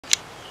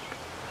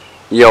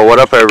Yo, what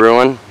up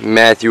everyone?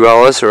 Matthew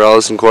Ellis, or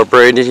Ellis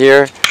Incorporated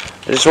here.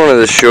 I just wanted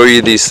to show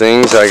you these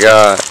things. I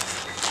got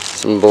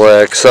some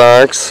black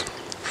socks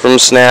from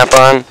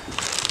Snap-on.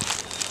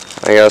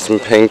 I got some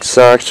pink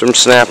socks from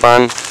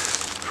Snap-on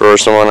for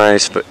someone I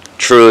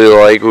truly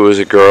like, who is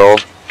a girl.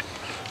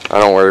 I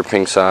don't wear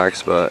pink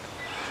socks, but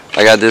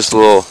I got this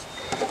little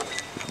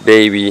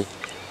baby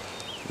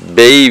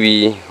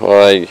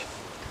like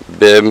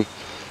bib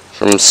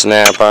from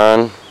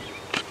Snap-on.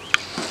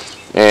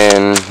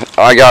 And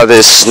I got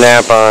this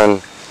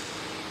Snap-on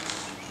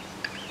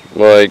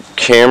like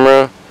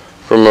camera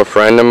from a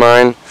friend of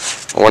mine.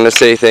 I want to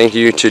say thank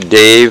you to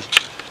Dave,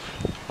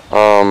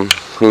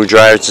 who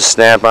drives the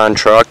Snap-on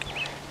truck,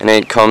 and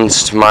it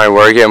comes to my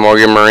work at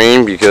Morgan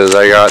Marine because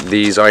I got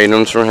these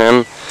items from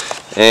him.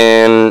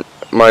 And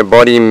my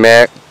buddy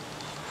Matt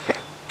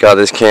got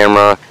this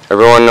camera.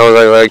 Everyone knows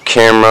I like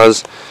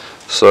cameras,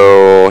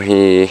 so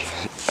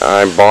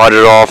I bought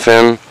it off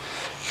him.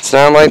 It's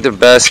not like the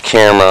best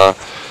camera.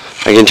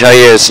 I can tell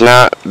you it's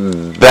not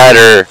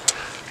better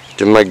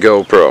than my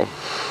GoPro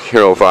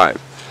Hero 5.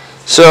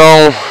 So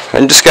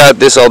I just got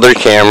this other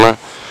camera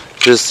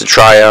just to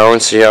try out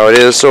and see how it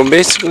is. So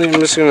basically I'm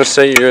just going to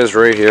set you guys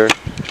right here.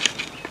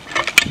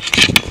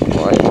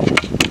 Why?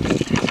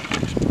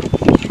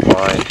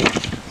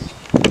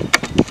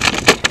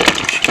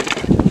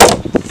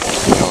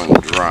 That one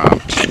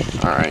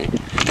dropped. Alright.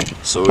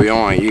 So we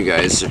don't want you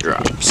guys to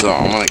drop. So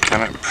I'm going to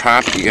kind of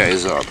prop you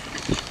guys up.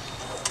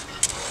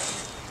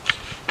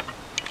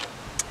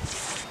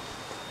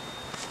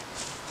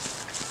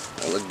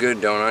 I look good,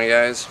 don't I,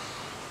 guys?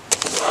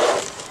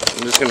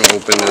 I'm just going to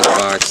open this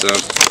box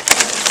up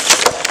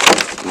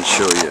and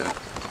show you.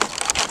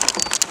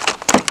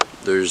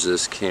 There's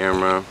this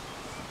camera.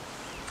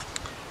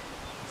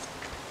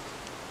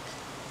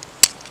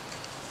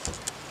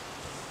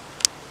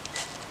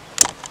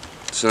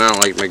 It's not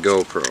like my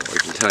GoPro, I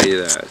can tell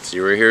you that. See,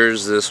 right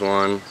here's this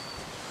one.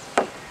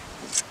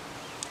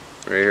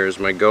 Right here's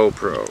my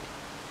GoPro.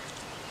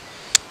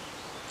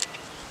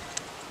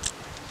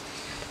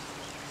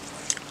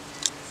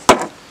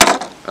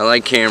 I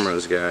like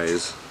cameras,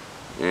 guys,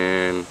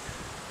 and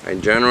I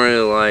generally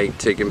like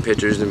taking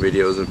pictures and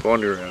videos and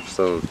photographs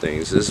of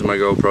things. This is my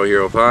GoPro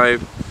Hero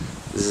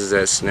 5. This is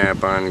that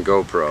Snap-on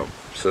GoPro.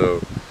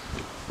 So,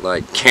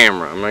 like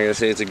camera. I'm not going to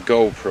say it's a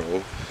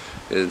GoPro.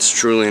 It's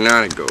truly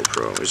not a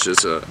GoPro. It's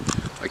just a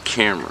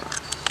camera.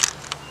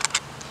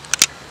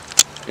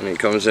 And it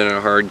comes in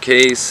a hard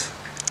case.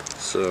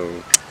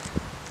 So,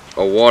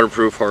 a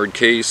waterproof hard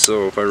case,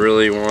 so if I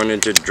really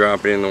wanted to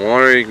drop it in the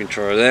water, you can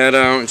try that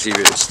out and see if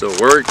it still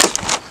works.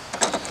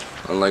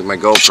 Unlike my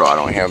GoPro, I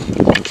don't have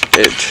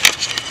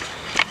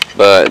it.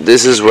 But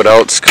this is what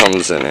else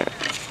comes in it.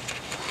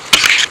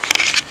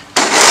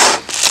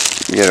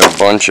 You get a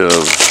bunch of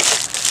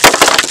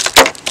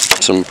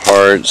some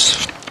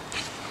parts,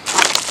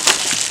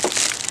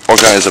 all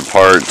kinds of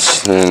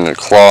parts, and a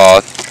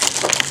cloth,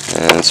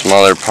 and some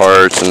other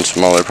parts, and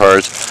some other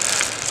parts.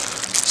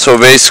 So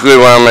basically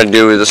what I'm going to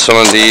do with some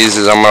of these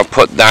is I'm going to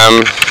put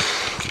them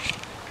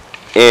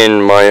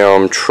in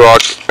my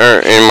truck,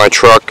 or in my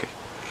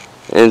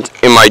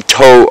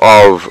tow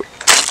of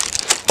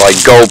like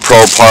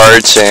GoPro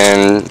parts,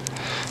 and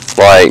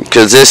like,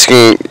 cause this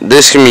can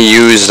be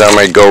used on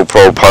my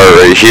GoPro part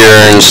right here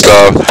and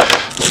stuff,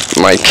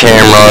 my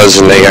cameras,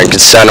 and I can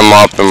set them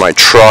up in my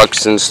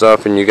trucks and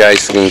stuff, and you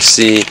guys can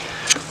see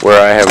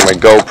where I have my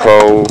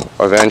GoPro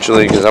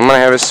eventually, because I'm going to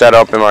have it set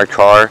up in my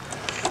car.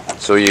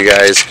 So you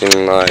guys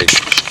can like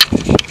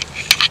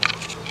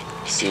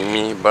see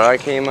me, but I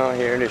came out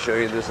here to show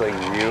you this like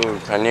view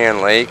of Penn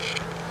Yan Lake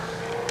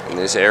in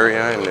this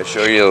area, and to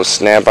show you those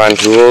Snap-on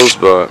tools.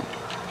 But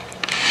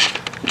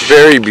it's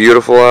very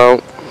beautiful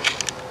out,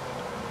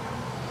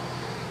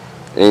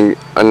 and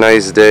a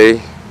nice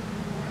day.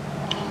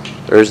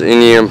 There's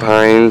Indian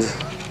pines.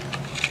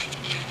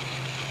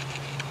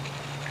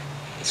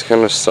 It's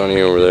kind of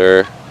sunny over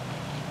there.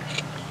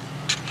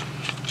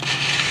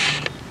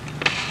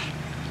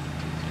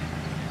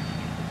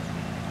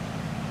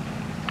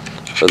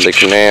 Of the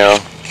canal.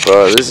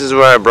 But this is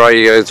what I brought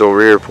you guys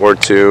over here for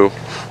too.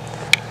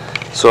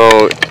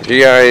 So if you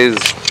guys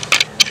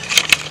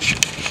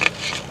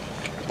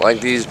like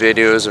these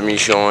videos of me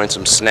showing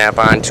some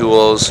Snap-on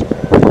tools,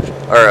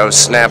 or of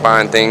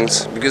Snap-on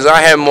things, because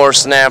I have more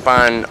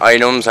Snap-on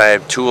items, I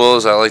have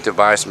tools, I like to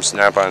buy some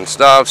Snap-on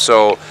stuff.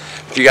 So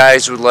if you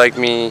guys would like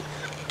me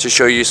to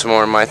show you some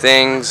more of my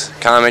things,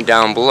 comment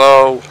down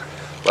below.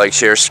 Like,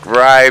 share,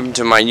 subscribe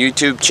to my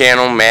YouTube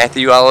channel,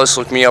 Matthew Ellis.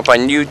 Look me up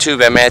on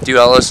YouTube at Matthew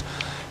Ellis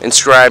and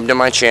subscribe to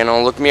my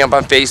channel. Look me up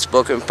on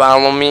Facebook and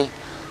follow me.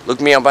 Look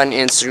me up on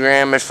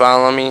Instagram and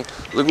follow me.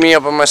 Look me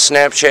up on my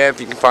Snapchat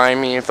if you can find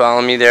me and follow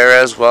me there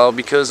as well,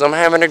 because I'm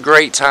having a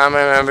great time.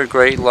 I'm having a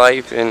great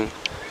life and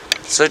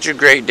such a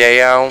great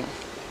day out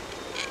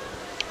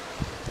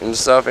and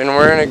stuff. And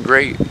we're in a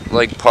great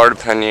like part of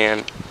Penn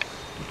Yan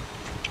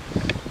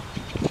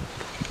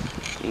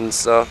and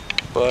stuff.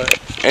 But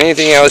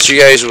anything else you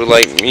guys would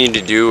like me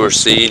to do or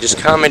see, just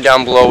comment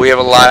down below. We have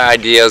a lot of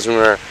ideas, and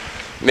we're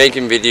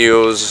making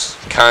videos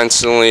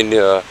constantly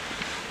to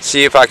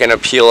see if I can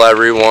appeal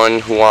everyone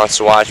who wants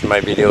to watch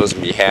my videos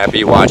and be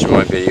happy watching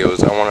my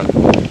videos. I want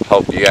to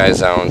help you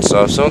guys out and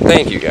stuff, so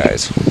thank you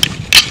guys.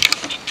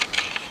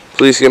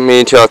 Please get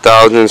me to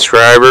 1,000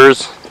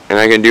 subscribers and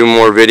I can do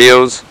more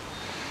videos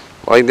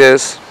like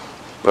this.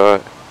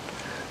 But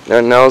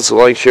nothing else,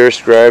 like, share,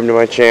 subscribe to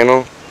my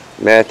channel,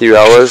 Matthew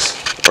Ellis,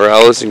 or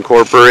Ellis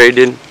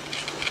Incorporated.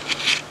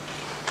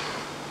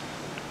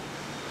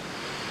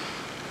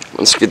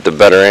 Let's get the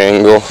better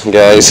angle,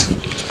 guys.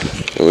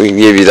 We can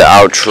give you the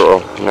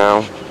outro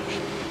now.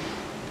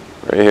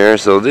 Right here.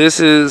 So this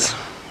is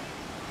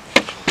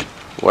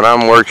what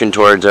I'm working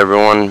towards,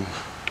 everyone.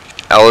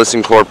 Ellis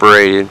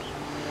Incorporated.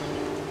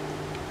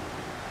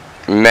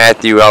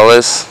 Matthew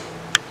Ellis.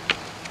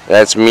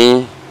 That's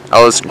me.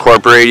 Ellis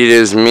Incorporated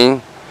is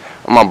me.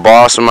 I'm a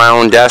boss of my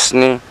own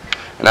destiny.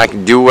 And I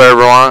can do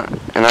whatever I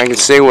want. And I can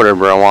say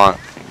whatever I want.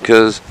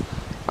 Because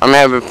I'm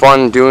having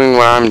fun doing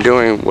what I'm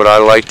doing. What I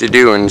like to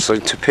do. And it's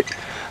like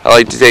I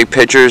like to take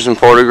pictures and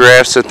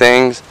photographs of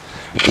things.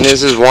 And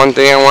this is one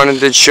thing I wanted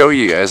to show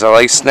you guys. I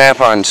like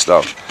snap-on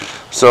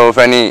stuff. So if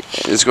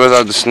this goes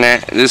out to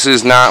snap. This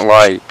is not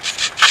like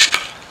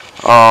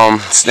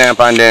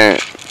Snap-on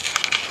didn't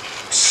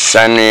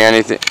send me any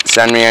of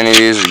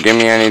these or give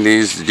me any of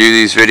these to do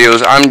these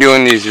videos. I'm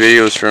doing these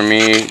videos for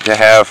me to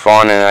have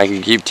fun, and I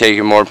can keep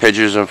taking more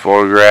pictures and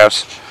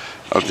photographs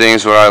of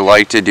things what I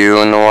like to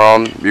do in the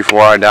world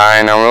before I die.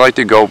 And I would like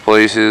to go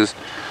places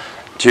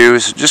too.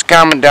 So just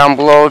comment down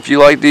below if you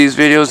like these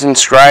videos and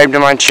subscribe to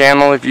my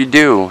channel if you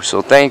do.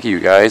 So thank you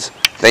guys.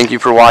 Thank you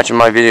for watching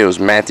my videos.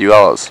 Matthew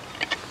Ellis,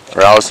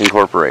 or Ellis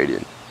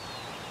Incorporated.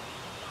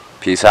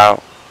 Peace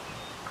out.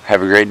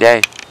 Have a great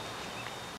day.